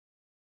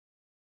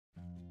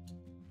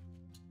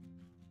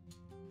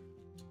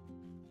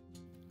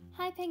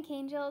Hi Pink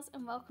Angels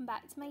and welcome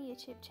back to my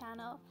YouTube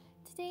channel.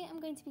 Today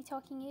I'm going to be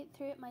talking you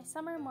through my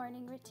summer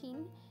morning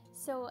routine.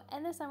 So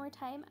in the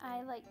summertime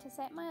I like to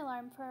set my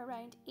alarm for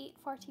around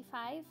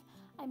 8:45.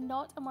 I'm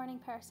not a morning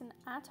person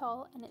at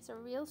all and it's a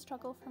real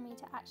struggle for me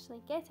to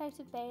actually get out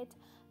of bed,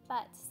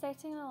 but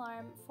setting an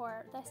alarm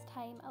for this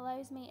time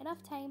allows me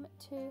enough time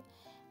to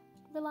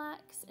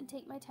relax and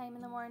take my time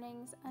in the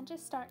mornings and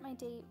just start my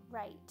day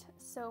right.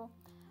 So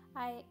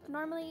I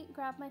normally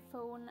grab my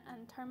phone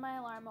and turn my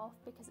alarm off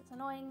because it's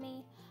annoying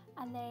me,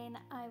 and then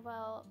I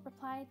will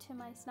reply to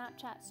my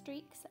Snapchat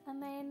streaks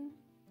and then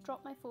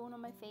drop my phone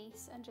on my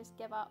face and just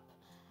give up.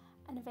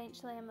 And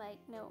eventually I'm like,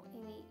 no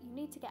Amy, you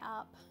need to get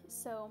up.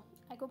 So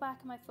I go back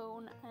on my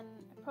phone and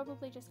I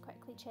probably just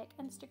quickly check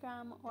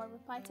Instagram or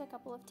reply to a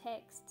couple of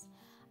texts.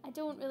 I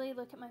don't really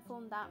look at my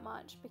phone that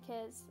much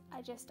because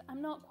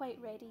I'm not quite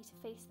ready to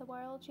face the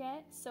world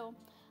yet. So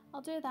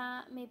I'll do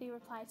that, maybe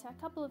reply to a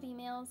couple of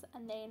emails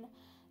and then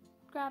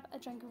grab a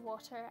drink of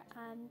water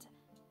and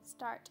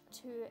start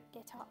to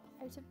get up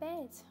out of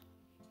bed.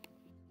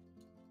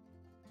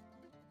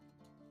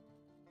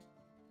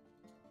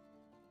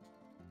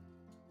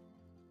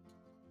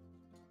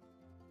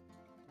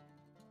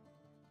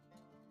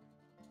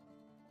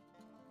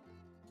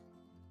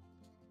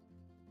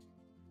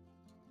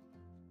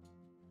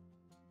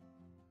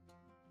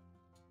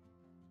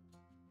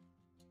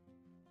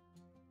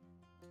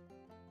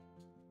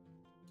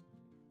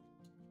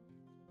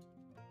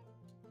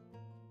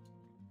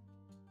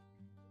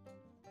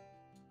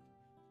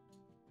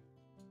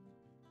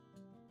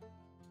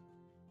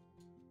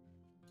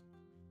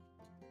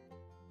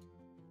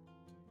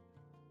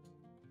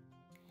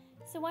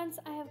 So once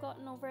I have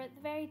gotten over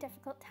the very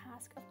difficult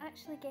task of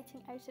actually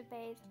getting out of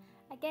bed,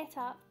 I get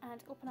up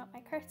and open up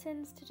my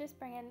curtains to just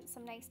bring in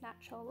some nice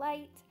natural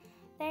light.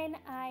 Then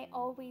I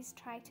always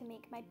try to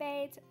make my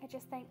bed. I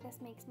just think this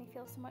makes me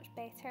feel so much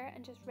better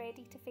and just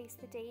ready to face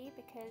the day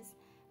because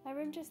my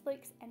room just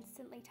looks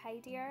instantly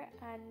tidier,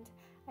 and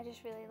I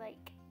just really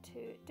like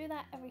to do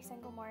that every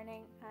single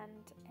morning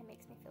and it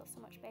makes me feel so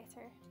much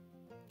better.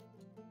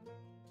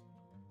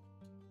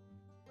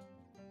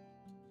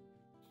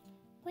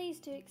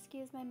 Please do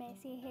excuse my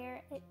messy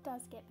hair, it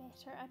does get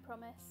better, I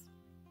promise.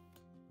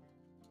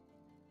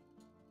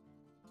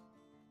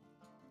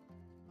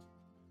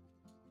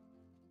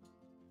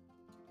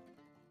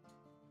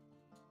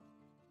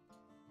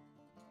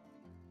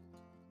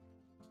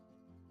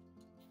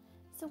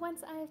 So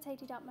once I have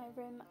tidied up my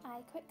room,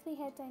 I quickly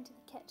head down to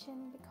the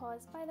kitchen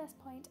because by this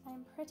point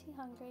I'm pretty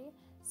hungry.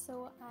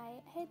 So I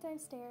head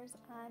downstairs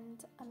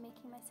and I'm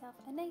making myself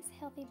a nice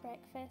healthy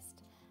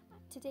breakfast.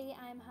 Today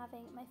I'm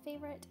having my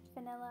favourite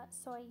vanilla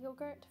soy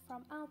yogurt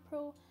from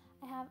Alpro.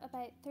 I have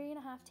about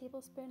 3.5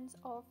 tablespoons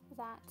of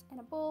that in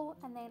a bowl,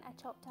 and then I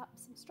chopped up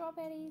some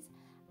strawberries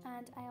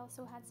and I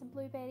also had some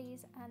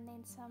blueberries and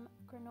then some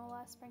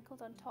granola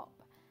sprinkled on top.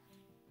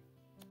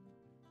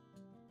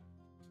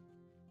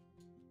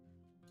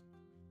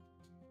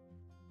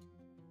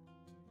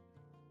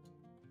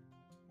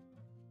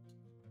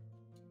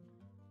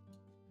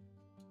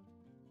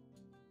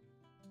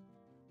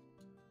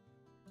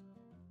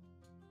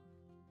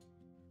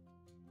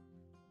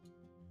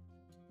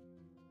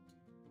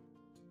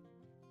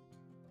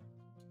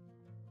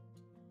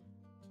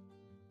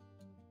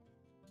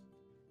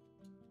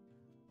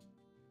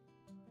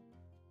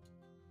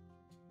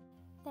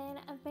 Then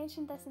I've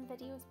mentioned this in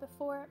videos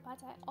before,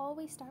 but I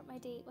always start my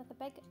day with a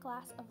big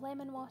glass of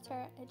lemon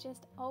water. It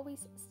just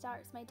always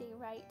starts my day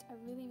right. I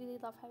really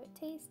love how it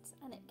tastes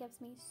and it gives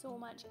me so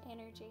much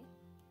energy.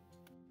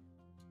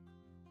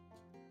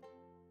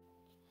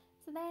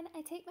 So then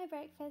I take my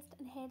breakfast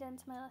and head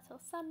into my little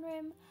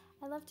sunroom.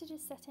 I love to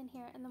just sit in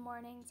here in the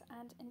mornings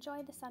and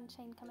enjoy the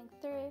sunshine coming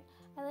through.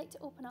 I like to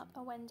open up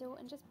a window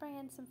and just bring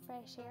in some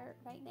fresh air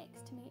right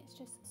next to me. It's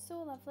just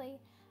so lovely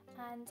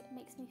and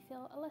makes me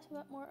feel a little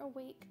bit more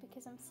awake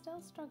because I'm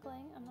still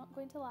struggling, I'm not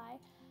going to lie.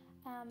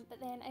 But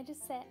then I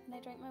just sit and I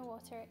drink my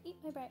water, eat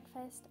my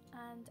breakfast,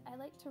 and I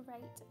like to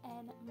write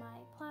in my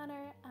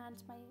planner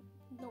and my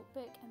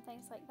notebook and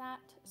things like that.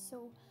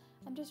 So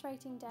I'm just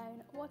writing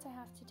down what I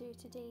have to do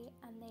today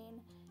and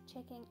then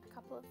checking a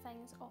couple of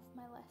things off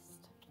my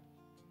list.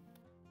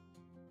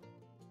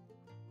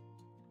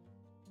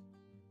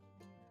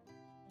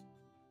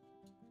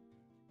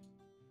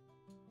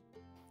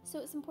 So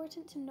it's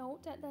important to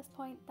note at this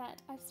point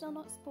that I've still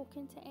not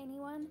spoken to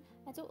anyone.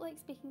 I don't like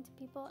speaking to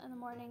people in the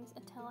mornings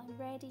until I'm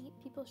ready.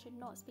 People should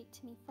not speak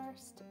to me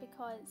first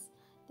because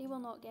they will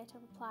not get a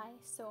reply.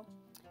 So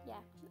yeah,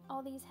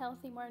 all these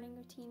healthy morning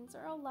routines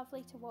are all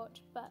lovely to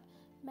watch, but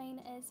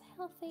mine is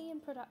healthy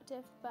and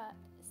productive but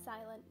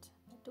silent.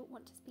 I don't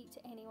want to speak to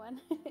anyone.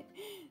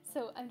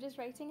 So I'm just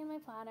writing in my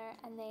planner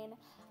and then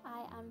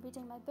I am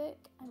reading my book.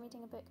 I'm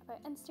reading a book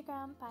about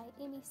Instagram by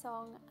Amy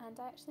Song, and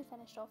I actually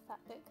finished off that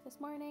book this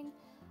morning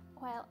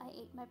while I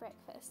ate my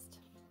breakfast.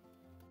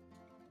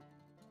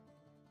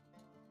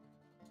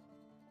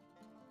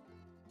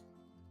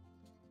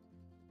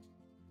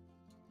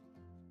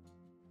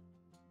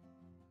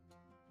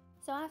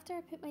 So after I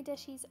put my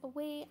dishes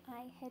away,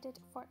 I headed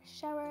for a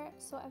shower.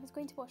 So I was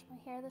going to wash my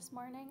hair this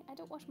morning. I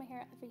don't wash my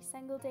hair every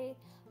single day,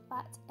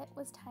 but it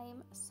was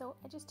time. So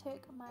I just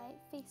took my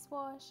face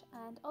wash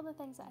and all the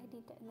things that I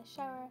needed in the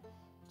shower,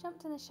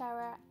 jumped in the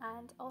shower,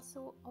 and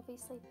also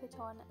obviously put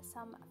on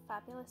some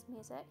fabulous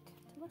music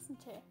to listen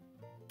to.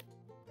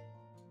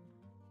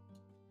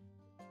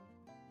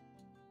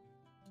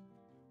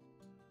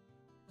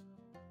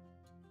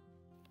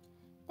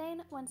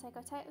 Then, once I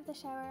got out of the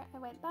shower, I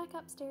went back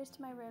upstairs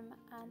to my room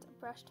and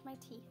brushed my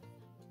teeth.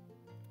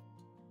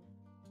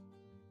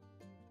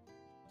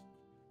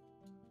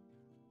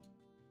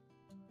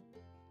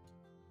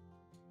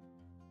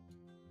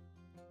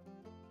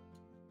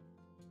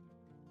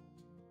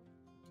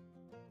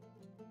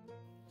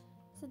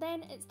 So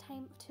then it's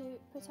time to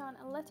put on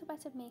a little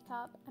bit of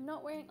makeup. I'm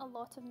not wearing a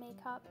lot of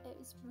makeup. It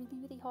was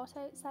really hot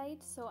outside,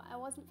 so I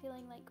wasn't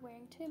feeling like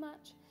wearing too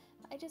much.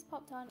 But I just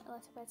popped on a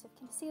little bit of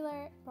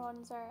concealer,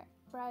 bronzer,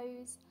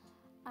 brows,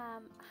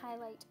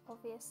 highlight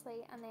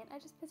obviously, and then I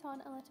just put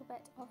on a little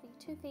bit of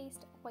the Too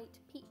Faced White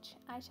Peach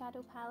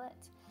eyeshadow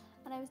palette.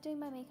 And I was doing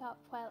my makeup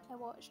while I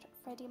watched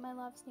Freddie My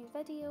Love's new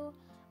video,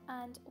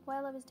 and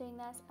while I was doing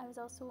this I was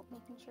also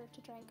making sure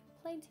to drink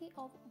plenty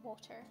of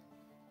water.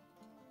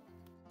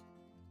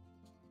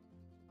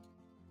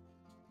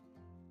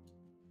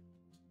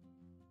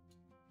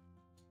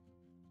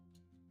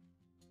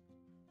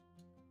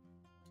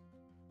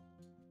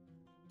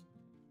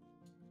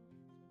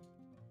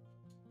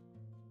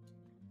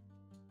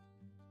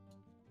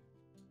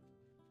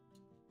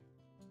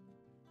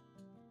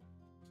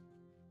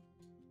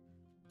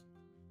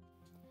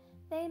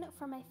 Then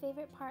for my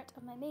favourite part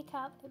of my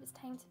makeup, it was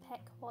time to pick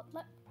what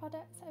lip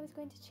products I was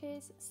going to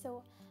choose.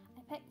 So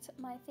I picked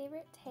my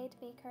favourite Ted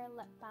Baker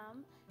lip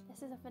balm.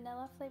 This is a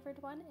vanilla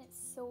flavoured one. It's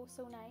so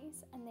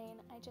nice. And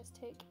then I just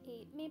took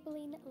a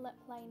Maybelline lip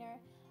liner,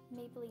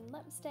 Maybelline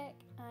lipstick,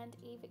 and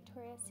a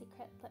Victoria's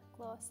Secret lip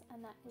gloss,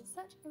 and that is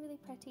such a really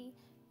pretty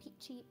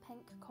peachy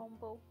pink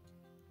combo.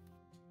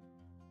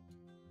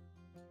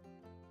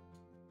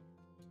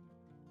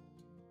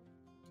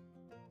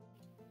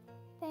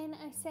 Then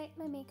I set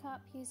my makeup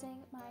using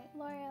my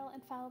L'Oreal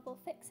Infallible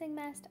Fixing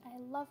Mist. I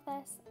love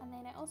this. And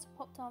then I also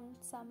popped on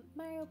some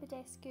Mario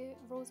Badescu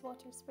Rose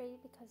Water Spray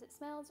because it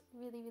smells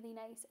really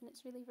nice and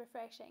it's really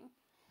refreshing.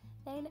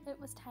 Then it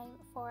was time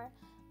for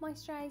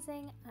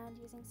moisturising and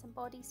using some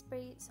body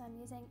spray. So I'm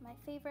using my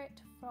favourite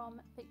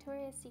from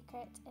Victoria's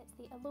Secret. It's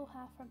the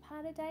Aloha from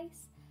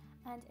Paradise,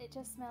 and it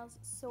just smells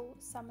so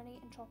summery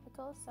and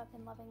tropical, so I've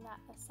been loving that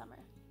this summer.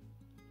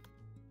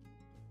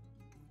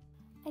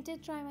 I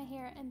did dry my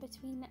hair in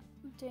between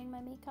doing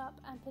my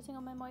makeup and putting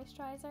on my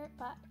moisturiser,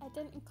 but I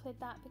didn't include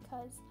that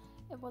because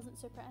it wasn't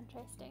super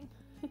interesting.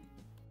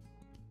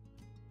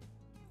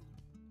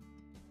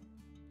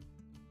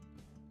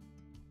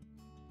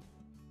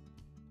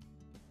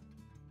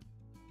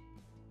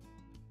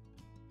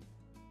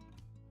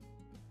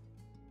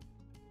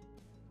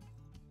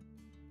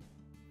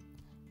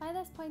 By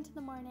this point in the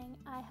morning,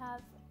 I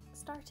have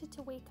started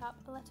to wake up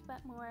a little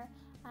bit more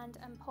and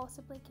I'm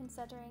possibly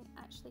considering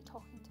actually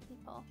talking to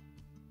people.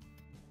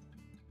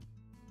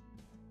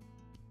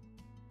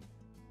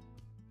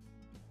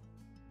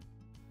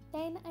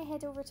 Then I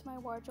head over to my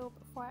wardrobe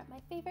for my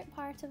favourite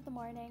part of the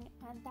morning,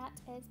 and that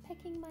is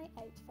picking my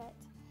outfit.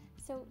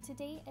 So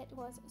today it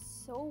was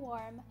so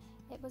warm,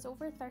 it was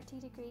over 30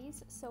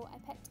 degrees, so I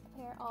picked a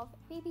pair of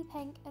baby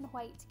pink and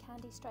white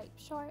candy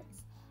striped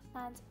shorts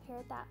and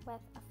paired that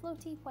with a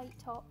floaty white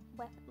top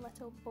with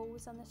little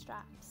bows on the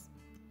straps.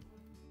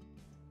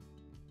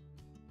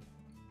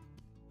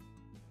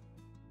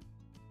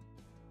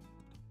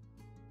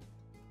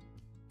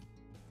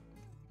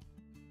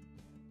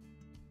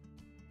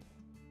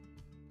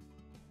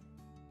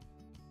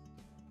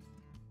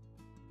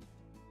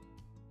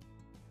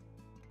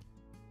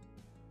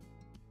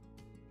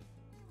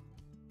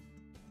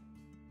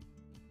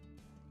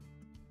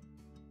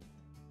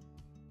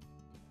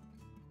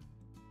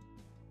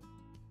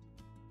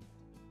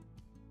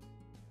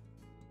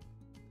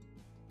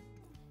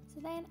 So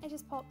then I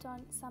just popped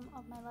on some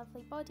of my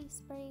lovely body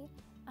spray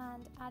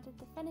and added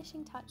the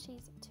finishing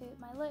touches to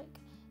my look.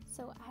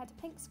 So I had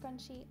a pink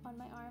scrunchie on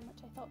my arm,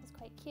 which I thought was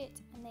quite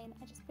cute, and then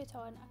I just put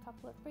on a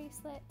couple of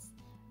bracelets,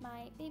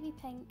 my baby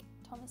pink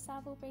Thomas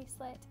Sabo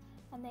bracelet,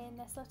 and then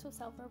this little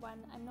silver one.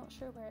 I'm not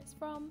sure where it's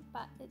from,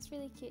 but it's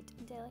really cute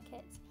and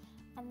delicate.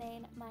 And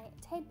then my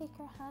Ted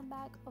Baker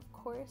handbag, of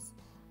course.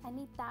 I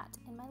need that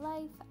in my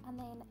life. And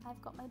then I've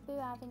got my Boo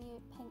Avenue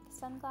pink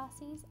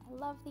sunglasses. I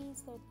love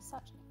these, they're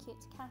such a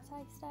cute cat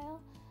eye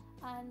style.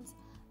 And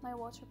my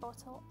water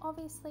bottle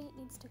obviously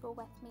needs to go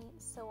with me,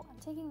 so I'm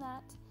taking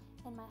that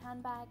in my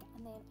handbag,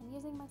 and then I'm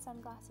using my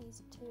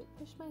sunglasses to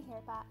push my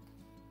hair back.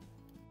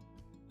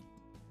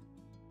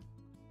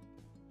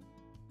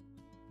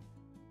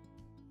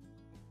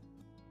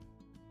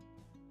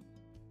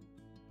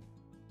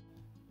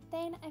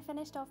 Then I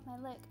finished off my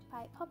look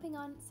by popping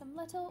on some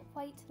little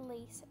white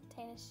lace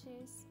tennis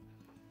shoes.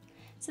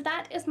 So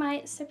that is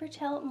my super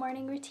chill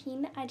morning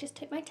routine. I just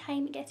took my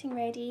time getting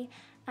ready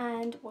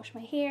and washed my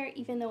hair,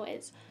 even though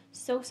it's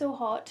so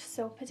hot,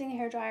 so putting the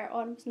hairdryer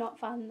on was not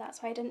fun.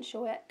 That's why I didn't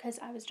show it, because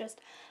I was just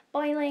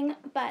boiling.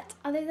 But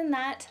other than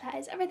that, that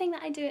is everything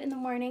that I do in the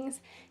mornings,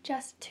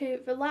 just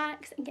to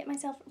relax and get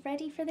myself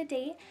ready for the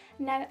day.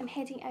 Now I'm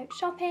heading out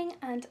shopping,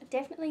 and I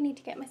definitely need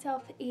to get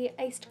myself a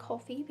iced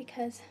coffee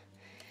because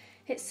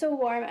it's so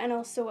warm, and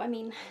also, I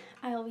mean,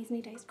 I always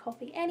need iced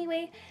coffee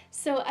anyway.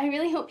 So I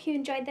really hope you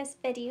enjoyed this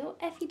video.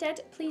 If you did,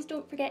 please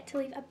don't forget to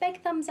leave a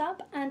big thumbs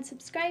up and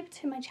subscribe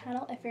to my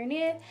channel if you're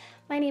new.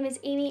 My name is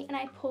Amy and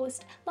I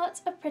post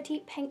lots of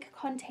pretty pink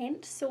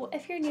content, so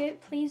if you're new,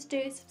 please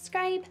do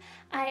subscribe.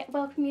 I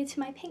welcome you to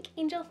my Pink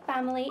Angel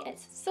family.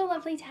 It's so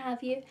lovely to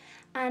have you,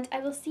 and I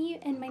will see you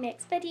in my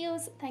next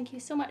videos. Thank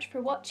you so much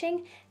for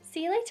watching.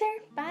 See you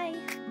later.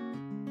 Bye.